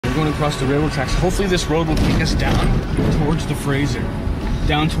going across the railroad tracks. Hopefully this road will take us down towards the Fraser.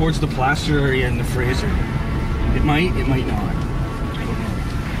 Down towards the plaster area in the Fraser. It might not. I don't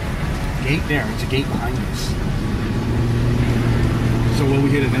know. Gate there, it's a gate behind us. So will we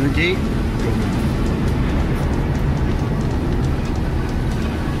hit another gate?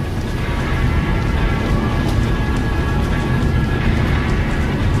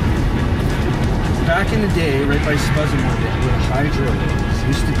 Back in the day, right by Spuzzamore, where the hydro is,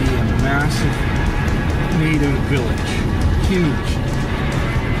 used to be a massive native village. Huge.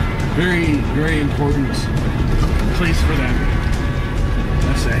 Very, very important place for them.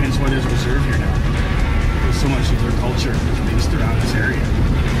 That's hence why there's a reserve here now. There's so much of their culture based around this area.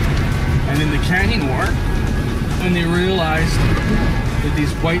 And in the Canyon War, when they realized that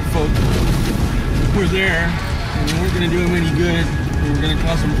these white folk were there and they weren't going to do them any good, they were going to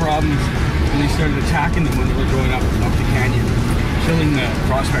cause them problems, and they started attacking them when they were going up the canyon, killing the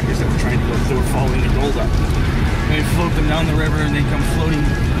prospectors that were trying to go, they were following the gold up. And they float them down the river, and they come floating,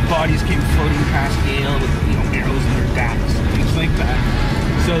 bodies came floating past Yale with, you know, arrows in their backs, things like that.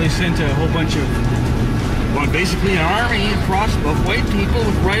 So they sent a whole bunch of, well, basically an army of white people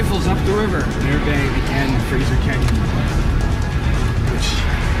with rifles up the river. And there they began Fraser Canyon. Which,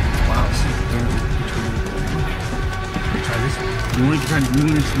 wow, try this. You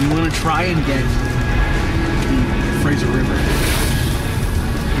want to try and get the Fraser River.